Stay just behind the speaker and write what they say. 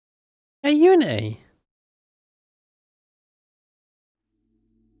Hey, Unity.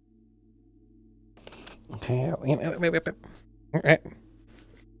 Okay.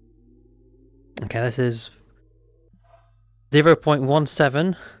 Okay, this is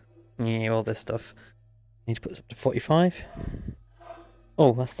 0.17. Yeah, all this stuff. Need to put this up to 45.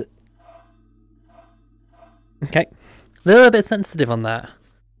 Oh, that's it. Okay. A little bit sensitive on that.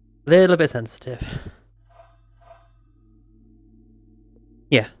 A little bit sensitive.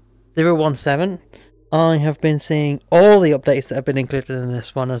 Yeah. 017. I have been seeing all the updates that have been included in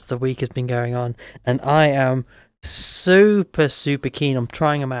this one as the week has been going on, and I am super keen on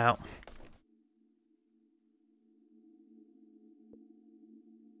trying them out.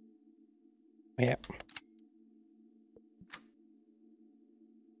 Yeah.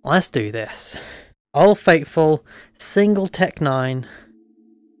 Let's do this. Old Faithful, single Tech 9.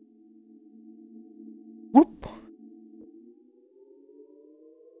 Whoop.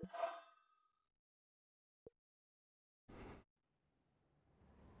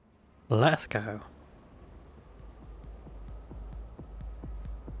 Let's go.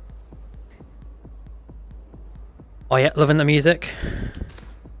 Oh yeah, loving the music.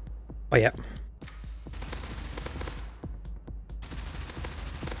 Oh yeah.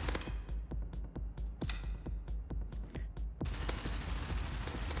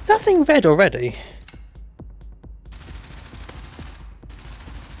 Is that thing red already?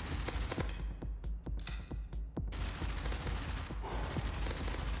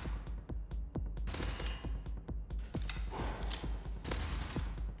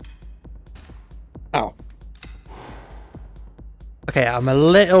 Oh. Okay, I'm a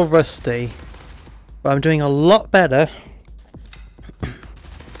little rusty, but I'm doing a lot better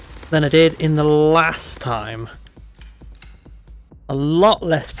than I did in the last time. A lot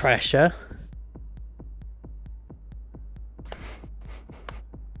less pressure.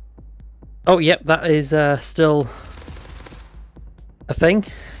 Oh, yep, that is still a thing.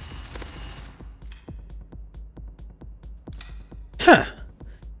 Huh.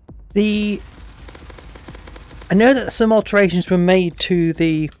 I know that some alterations were made to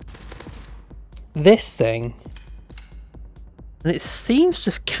this thing, and it seems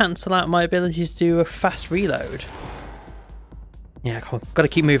to cancel out my ability to do a fast reload. Yeah, come on, gotta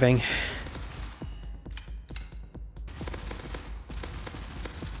keep moving.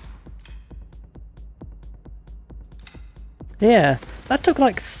 Yeah, that took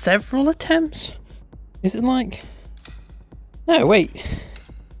like several attempts. Is it like... No, wait.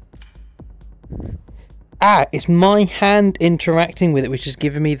 Ah, it's my hand interacting with it, which is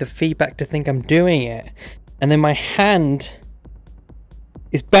giving me the feedback to think I'm doing it. And then my hand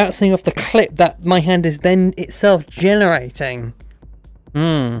is bouncing off the clip that my hand is then itself generating.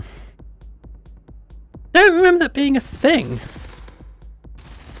 Don't remember that being a thing.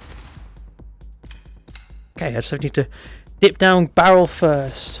 Okay, I just need to dip down barrel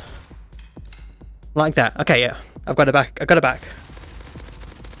first. Like that. Okay, yeah. I've got it back. I've got it back.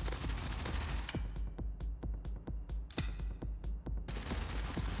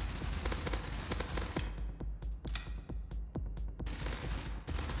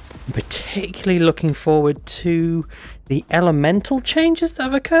 I'm particularly looking forward to the elemental changes that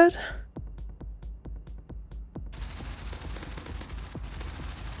have occurred.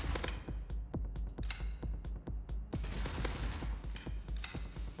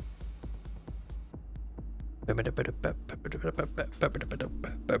 I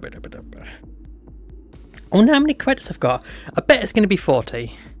wonder how many credits I've got. I bet it's going to be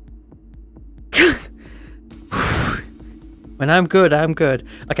 40. When I'm good, I'm good.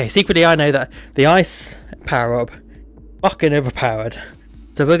 Okay, secretly I know that the ice power-up, fucking overpowered.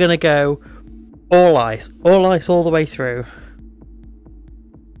 So we're going to go all ice all the way through.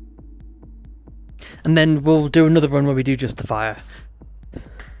 And then we'll do another run where we do just the fire.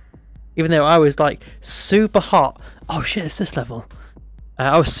 Even though I was like super hot. Oh shit, it's this level.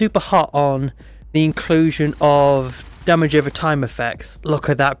 I was super hot on the inclusion of damage over time effects. Look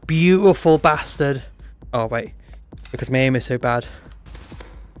at that beautiful bastard. Oh wait, because my aim is so bad.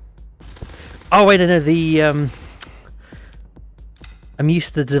 Oh wait, no, I'm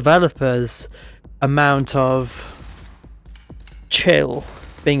used to the developers' amount of chill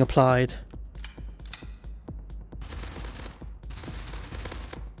being applied.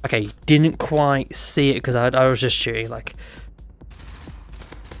 Okay, didn't quite see it because I was just shooting like...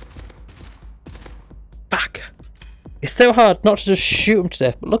 Back! It's so hard not to just shoot them to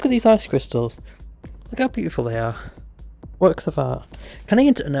death, but look at these ice crystals. Look how beautiful they are. Works of art. Can I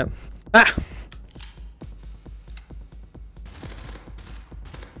enter... No. Ah!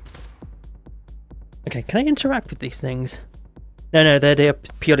 Okay, can I interact with these things? No, they're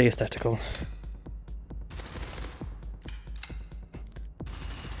purely aesthetical.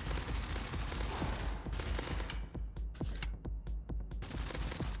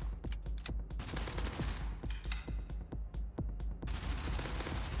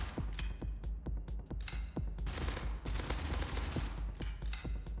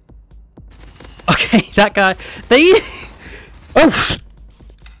 Okay, that guy. Oh!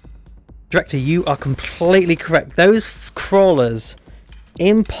 Director, you are completely correct. Those crawlers,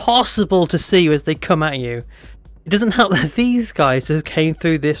 impossible to see as they come at you. It doesn't help that these guys just came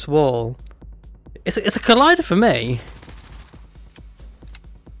through this wall. It's a collider for me.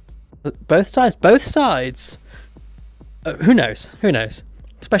 Both sides, both sides. Who knows? Who knows?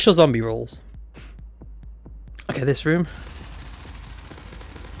 Special zombie rules. Okay, this room.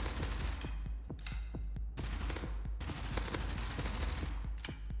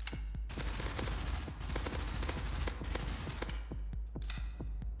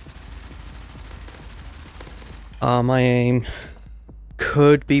 My aim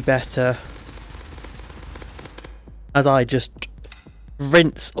could be better as I just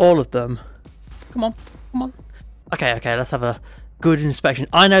rinse all of them. Come on, come on. Okay, let's have a good inspection.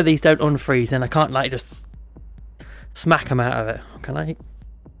 I know these don't unfreeze and I can't like just smack them out of it. Can I?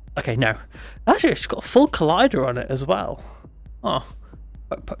 Okay, no. Actually, it's got a full collider on it as well. Oh.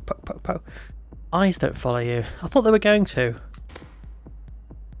 Poke, poke, poke, poke, poke. Eyes don't follow you. I thought they were going to.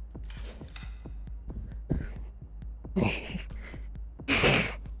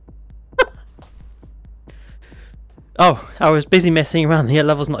 Oh, I was busy messing around. The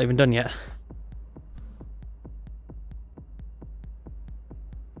level's not even done yet.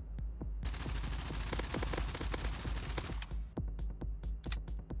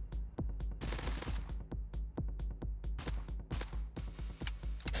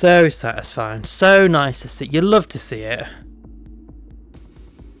 So satisfying. So nice to see. You love to see it.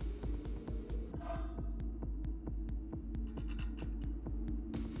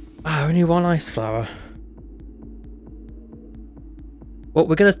 Ah, only one ice flower. Well,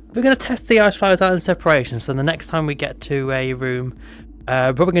 we're gonna test the ice flowers out in separation. So the next time we get to a room,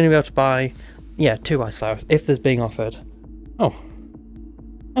 probably gonna be able to buy, yeah, 2 ice flowers if there's being offered. Oh,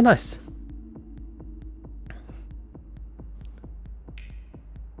 nice.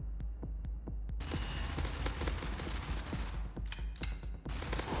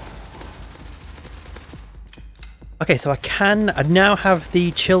 Okay, so I now have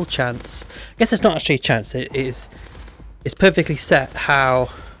the chill chance. I guess it's not actually a chance. It's perfectly set how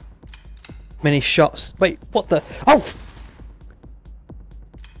many shots. Wait, what the? Oh!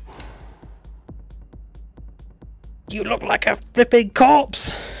 You look like a flipping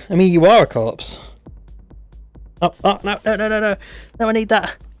corpse. I mean, you are a corpse. Oh, no. No, I need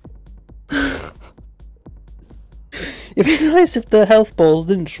that. It'd be nice if the health balls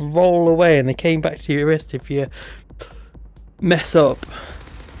didn't just roll away and they came back to your wrist if you mess up.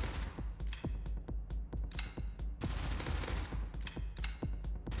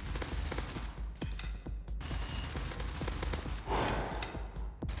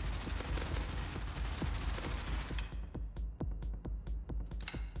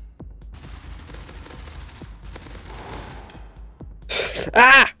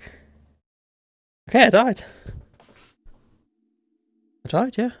 Ah! Okay, I died.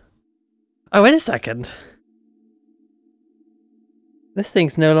 Yeah. Oh, wait a second. This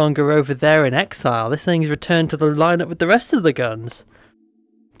thing's no longer over there in exile. This thing's returned to the lineup with the rest of the guns.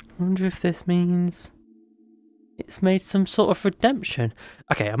 I wonder if this means it's made some sort of redemption.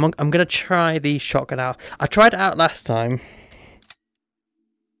 Okay, I'm gonna try the shotgun out. I tried it out last time,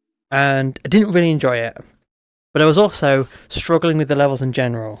 and I didn't really enjoy it. But I was also struggling with the levels in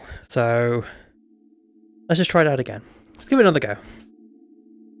general. So let's just try it out again. Let's give it another go.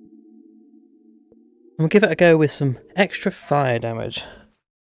 And we'll give it a go with some extra fire damage.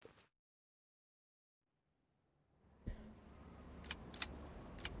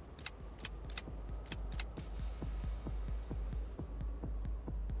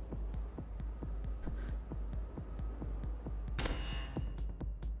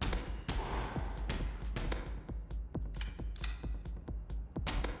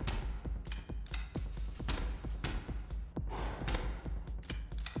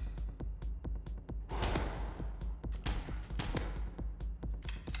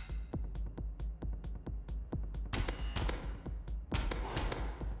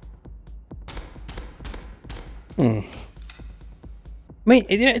 I mean,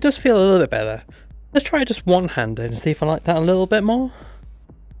 it does feel a little bit better. Let's try just one-handed and see if I like that a little bit more.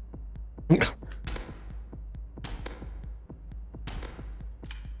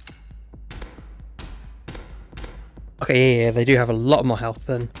 Okay, yeah, they do have a lot more health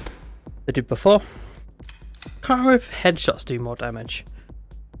than they did before. Can't remember if headshots do more damage.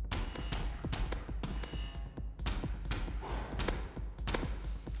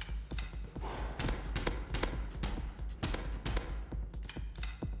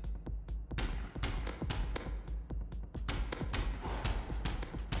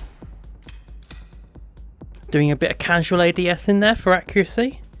 Doing a bit of casual ADS in there for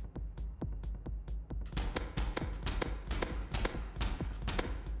accuracy.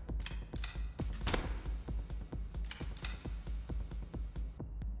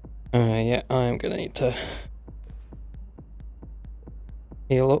 Yeah, I'm gonna need to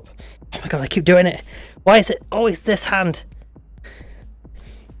heal up. Oh my god, I keep doing it. Why is it always this hand?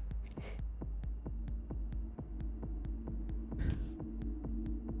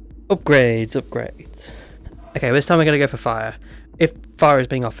 Upgrades, upgrades. Okay, this time we're gonna go for fire. If fire is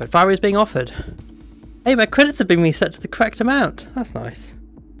being offered. Fire is being offered. Hey, my credits have been reset to the correct amount. That's nice.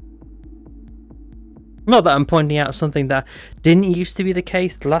 Not that I'm pointing out something that didn't used to be the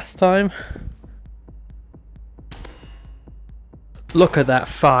case last time. Look at that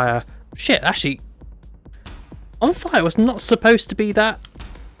fire. Shit, actually, on fire was not supposed to be that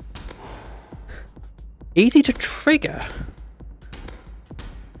easy to trigger.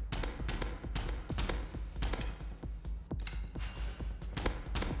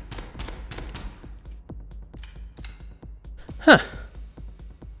 Huh.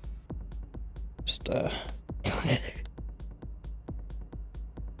 Just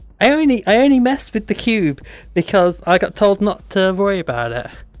I only messed with the cube because I got told not to worry about it.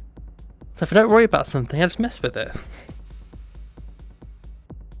 So if I don't worry about something, I just mess with it. A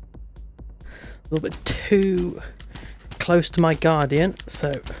little bit too close to my guardian,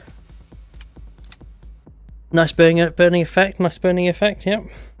 so nice burning effect, yep.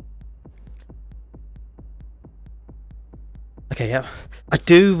 Okay, yeah. I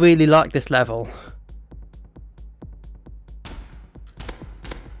do really like this level.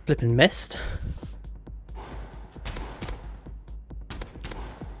 Flipping missed.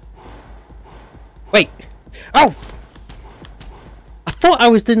 Wait! Oh! I thought I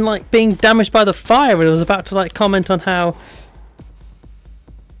was being damaged by the fire and I was about to comment on how...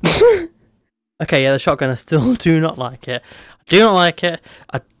 Okay, yeah, the shotgun, I still do not like it. I do not like it.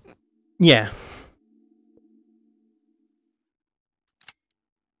 Yeah.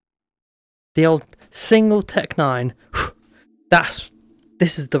 The old single Tech 9.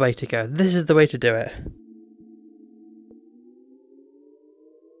 This is the way to go. This is the way to do it.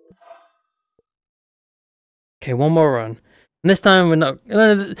 Okay, one more run. And this time we're not...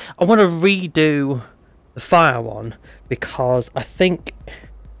 I want to redo the fire one because I think...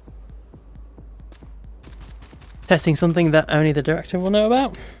 testing something that only the director will know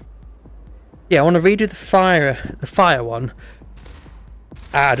about. Yeah, I want to redo the fire one.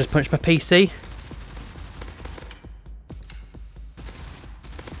 Ah, I just punched my PC.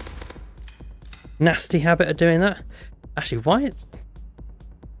 Nasty habit of doing that. Actually, why?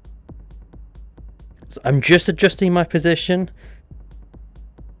 So I'm just adjusting my position.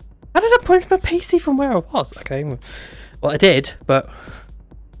 How did I punch my PC from where I was? Okay, well I did, but...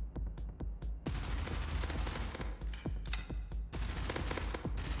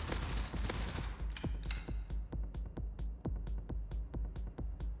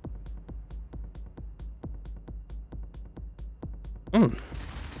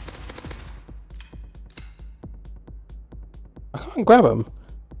 I can't grab him.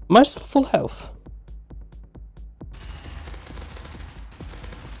 Am I still full health?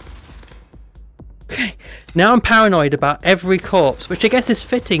 Okay, now I'm paranoid about every corpse, which I guess is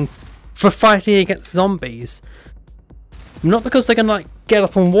fitting for fighting against zombies. Not because they're gonna get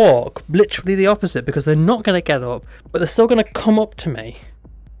up and walk, literally the opposite, because they're not gonna get up, but they're still gonna come up to me.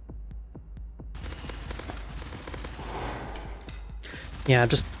 Yeah,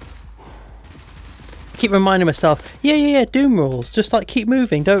 just keep reminding myself, yeah, Doom rules, just keep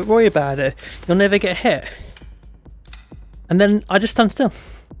moving, don't worry about it, you'll never get hit. And then I just stand still,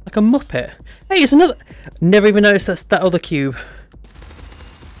 like a muppet. Hey, it's another... Never even noticed that's that other cube.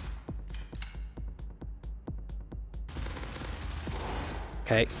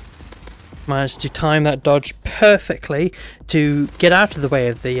 Okay. Managed to time that dodge perfectly to get out of the way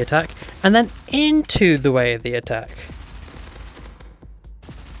of the attack, and then into the way of the attack.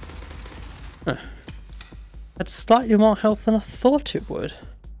 Huh. Had slightly more health than I thought it would.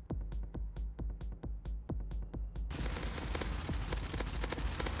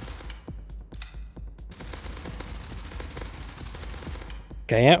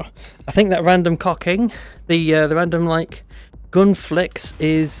 Okay, yeah. I think that random cocking, the random gun flicks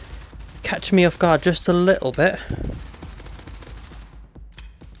is catching me off guard just a little bit.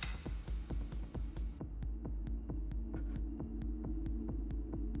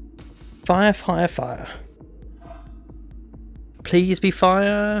 Fire, fire, fire. Please be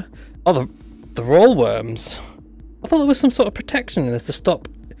fire. Oh, they're all worms. I thought there was some sort of protection in this to stop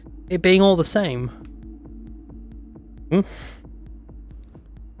it being all the same. Hmm.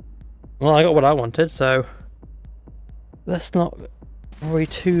 Well, I got what I wanted, so let's not worry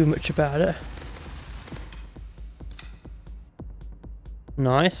too much about it.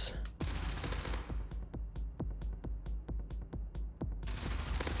 Nice.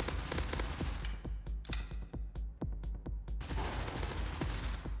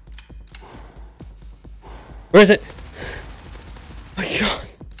 Where is it? Oh my god.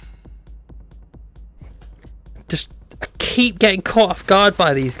 I keep getting caught off guard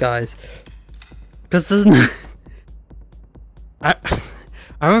by these guys. Because there's no... I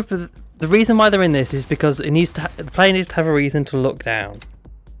remember the reason why they're in this is because it needs to the player needs to have a reason to look down.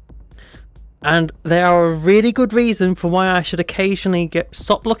 And they are a really good reason for why I should occasionally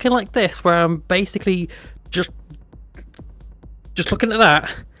stop looking like this, where I'm basically just looking at that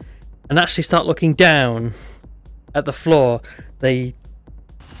and actually start looking down at the floor. They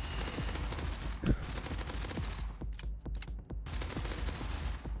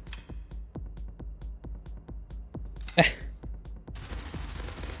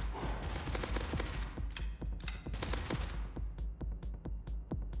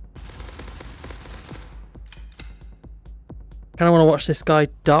kind of want to watch this guy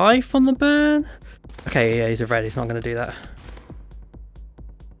die from the burn. Okay, yeah, he's a red. He's not going to do that.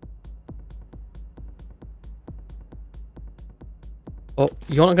 Oh,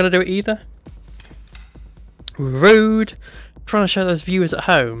 you're not going to do it either? Rude. Trying to show those viewers at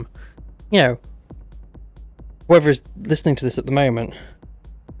home. You know, whoever's listening to this at the moment.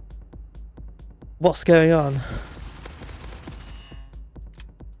 What's going on?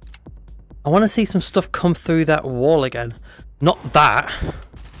 I want to see some stuff come through that wall again. Not that.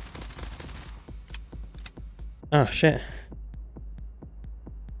 Oh, shit.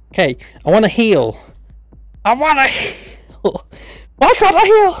 Okay, I want to heal. I want to heal. Why can't I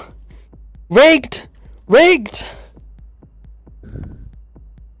heal? Rigged! Rigged!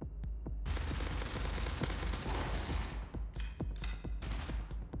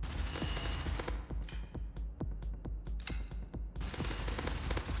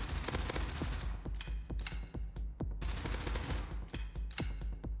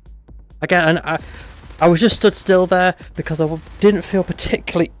 Again, and I was just stood still there because I didn't feel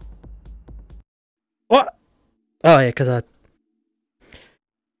particularly... What? Oh yeah, because I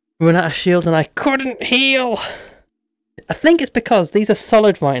ran out of shield and I couldn't heal! I think it's because these are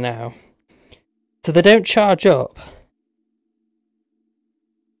solid right now, so they don't charge up.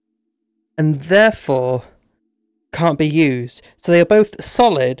 And therefore can't be used. So they are both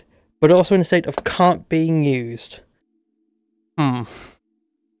solid, but also in a state of can't being used.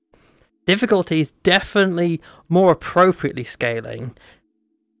 Difficulty is definitely more appropriately scaling.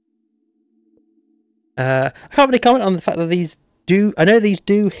 I can't really comment on the fact that these do... I know these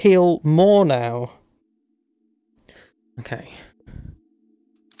do heal more now. Okay.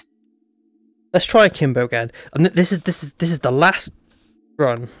 Let's try Kimbo again. And this is the last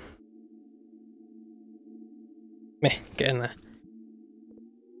run. Meh, get in there.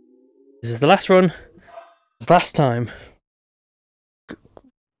 This is the last run. It's the last time.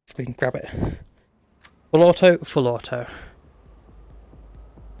 If we can grab it. Full auto, full auto.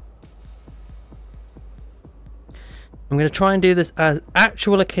 I'm going to try and do this as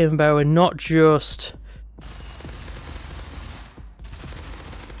actual akimbo and not just...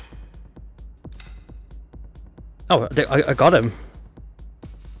 Oh, I got him.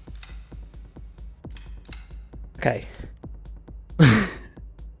 Okay. I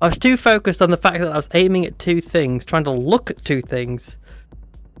was too focused on the fact that I was aiming at two things, trying to look at two things,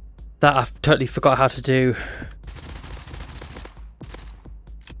 that I totally forgot how to do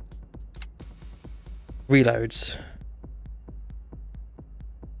reloads.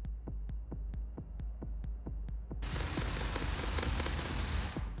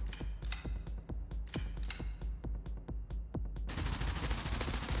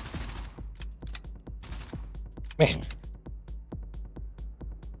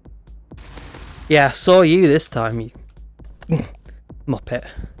 Yeah, I saw you this time, you muppet.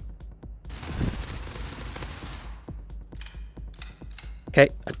 Okay,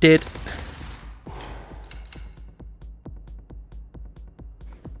 I did.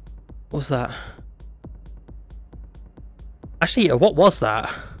 What was that? Actually, yeah, what was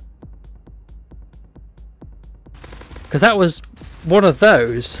that? Because that was one of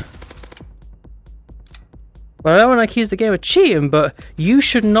those. Well, I don't want to accuse the game of cheating, but you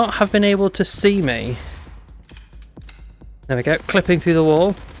should not have been able to see me. There we go, clipping through the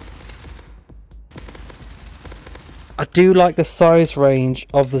wall. I do like the size range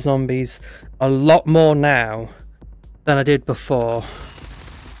of the zombies a lot more now than I did before.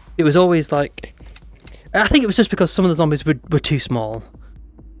 It was always like... I think it was just because some of the zombies were too small.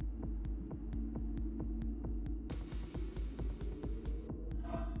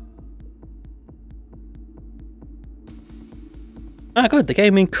 Ah, good, the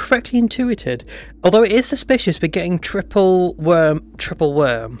game incorrectly intuited. Although it is suspicious we're getting triple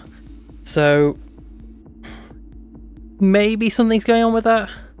worm. So... maybe something's going on with that?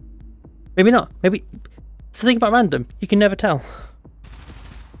 Maybe not. Maybe... it's the thing about random, you can never tell.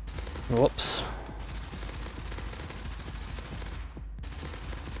 Whoops.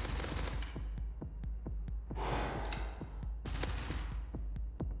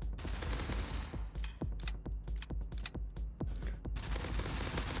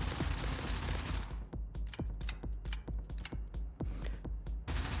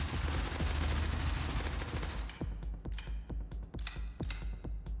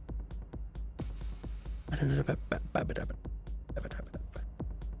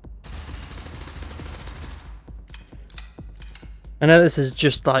 I know this is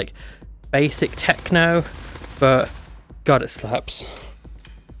just like basic techno, but God, it slaps.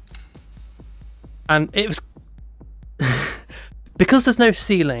 And it was because there's no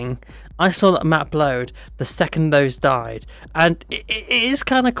ceiling. I saw that map load the second those died, and it is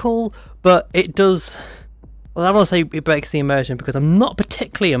kind of cool, but it does. Well, I don't want to say it breaks the immersion because I'm not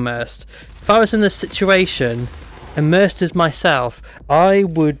particularly immersed. If I was in this situation, immersed as myself, I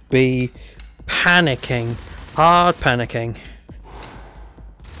would be panicking, hard panicking.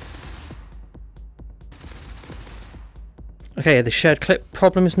 Okay, the shared clip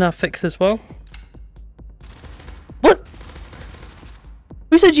problem is now fixed as well. What?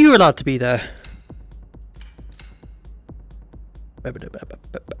 Who said you were allowed to be there?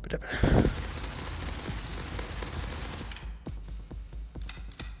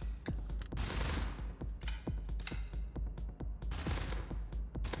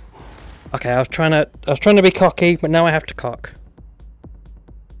 Okay, I was trying to be cocky, but now I have to cock.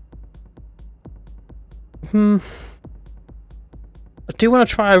 I do want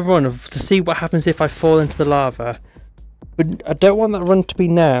to try a run to see what happens if I fall into the lava. But I don't want that run to be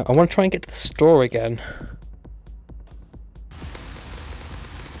now. I want to try and get to the store again.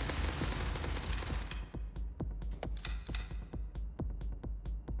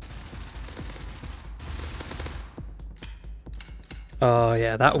 Oh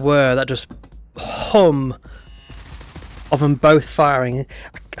yeah, that just hum of them both firing.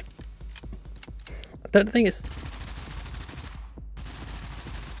 I don't think it's...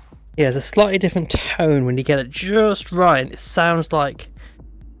 yeah, it's a slightly different tone when you get it just right. It sounds like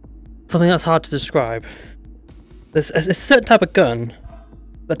something that's hard to describe. There's a certain type of gun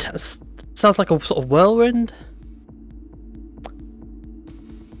that sounds like a sort of whirlwind.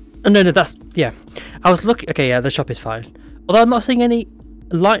 Oh, no, that's... yeah. I was looking... okay, yeah, the shop is fine. Although I'm not seeing any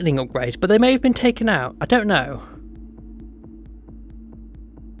lightning upgrades, but they may have been taken out. I don't know.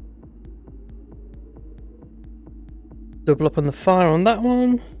 Double up on the fire on that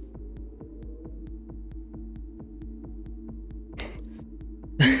one.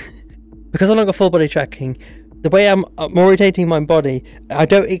 Because I'm not got full body tracking, the way I'm orientating my body,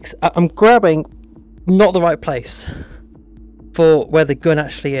 I'm grabbing not the right place for where the gun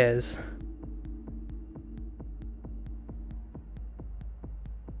actually is.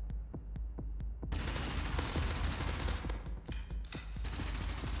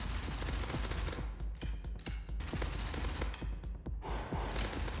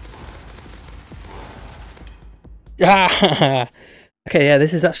 Ah! Okay, yeah,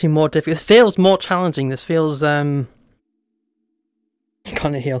 this is actually more difficult. This feels more challenging. This feels, I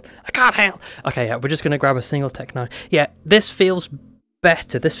can't heal. I can't heal! Okay, yeah, we're just going to grab a single Tech 9. Yeah, this feels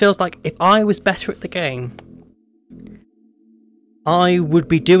better. This feels like if I was better at the game, I would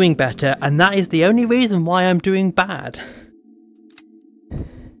be doing better, and that is the only reason why I'm doing bad.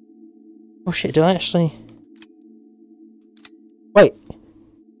 Oh shit, did I actually... Wait.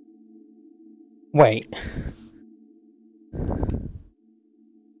 Wait.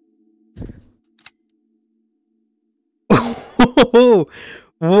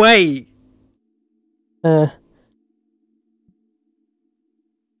 Wait.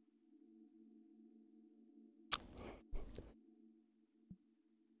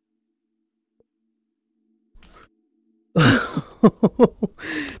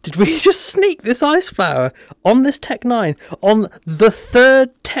 Did we just sneak this ice flower on this Tech 9? On the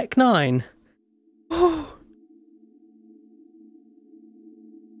third Tech 9?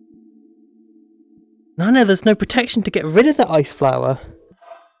 No, there's no protection to get rid of the ice flower.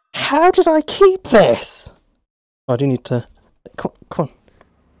 How did I keep this? Oh, I do need to... Come on.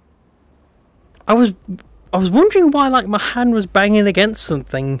 I was wondering why, like, my hand was banging against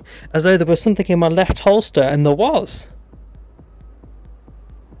something, as though there was something in my left holster, and there was.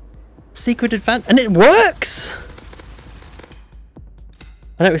 Secret advance, and it works!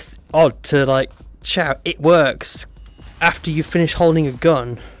 I know it's odd to, like, shout, it works, after you finish holding a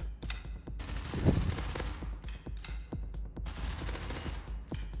gun.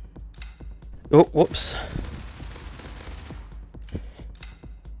 Oh, whoops.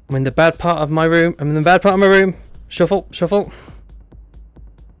 I'm in the bad part of my room. Shuffle, shuffle.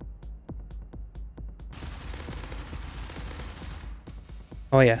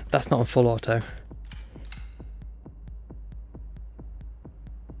 Oh yeah, that's not on full auto.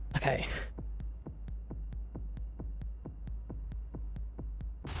 Okay.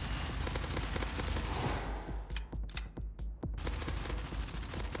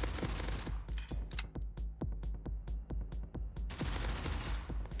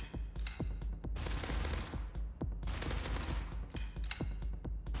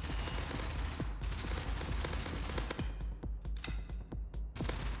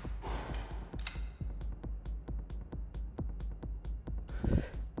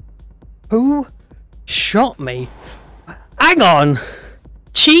 Who shot me? Hang on!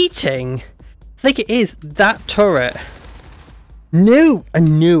 Cheating! I think it is that turret. I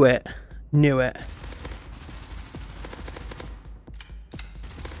knew it. Knew it.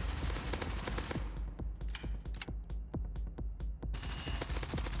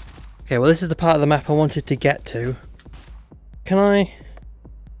 Okay, well this is the part of the map I wanted to get to. Can I...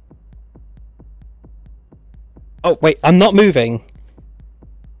 Oh wait, I'm not moving.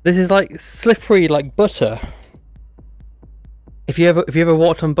 This is like slippery like butter. If you ever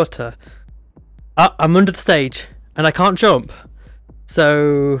walked on butter. I'm under the stage and I can't jump.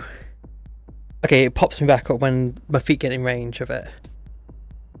 So okay, it pops me back up when my feet get in range of it.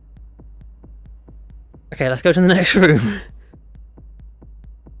 Okay, let's go to the next room.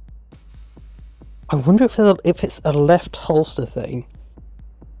 I wonder if it's a left holster thing.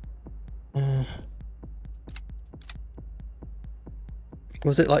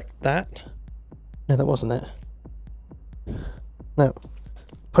 Was it like that? No, that wasn't it. No.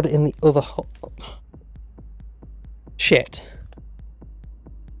 Put it in the other hole. Shit.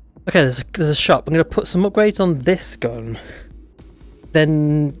 Okay, there's a shop. I'm going to put some upgrades on this gun.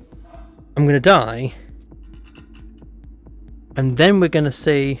 Then I'm going to die. And then we're going to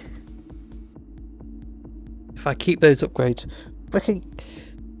see if I keep those upgrades. Okay.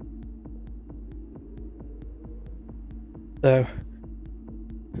 So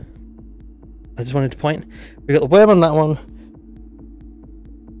I just wanted to point. We got the worm on that one.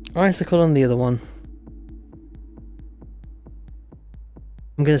 Icicle on the other one.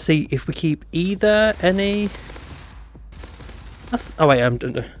 I'm gonna see if we keep either any. Oh wait,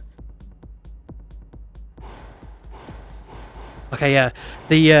 okay, yeah.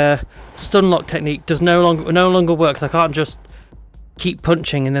 The stun lock technique does no longer work. 'Cause I can't just keep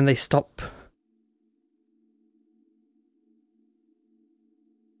punching and then they stop.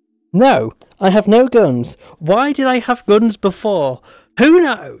 No, I have no guns. Why did I have guns before? Who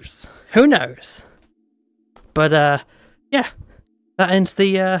knows? Who knows? But yeah, that ends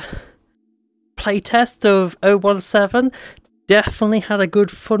the playtest of 017. Definitely had a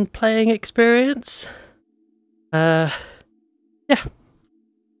good fun playing experience. Yeah.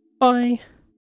 Bye.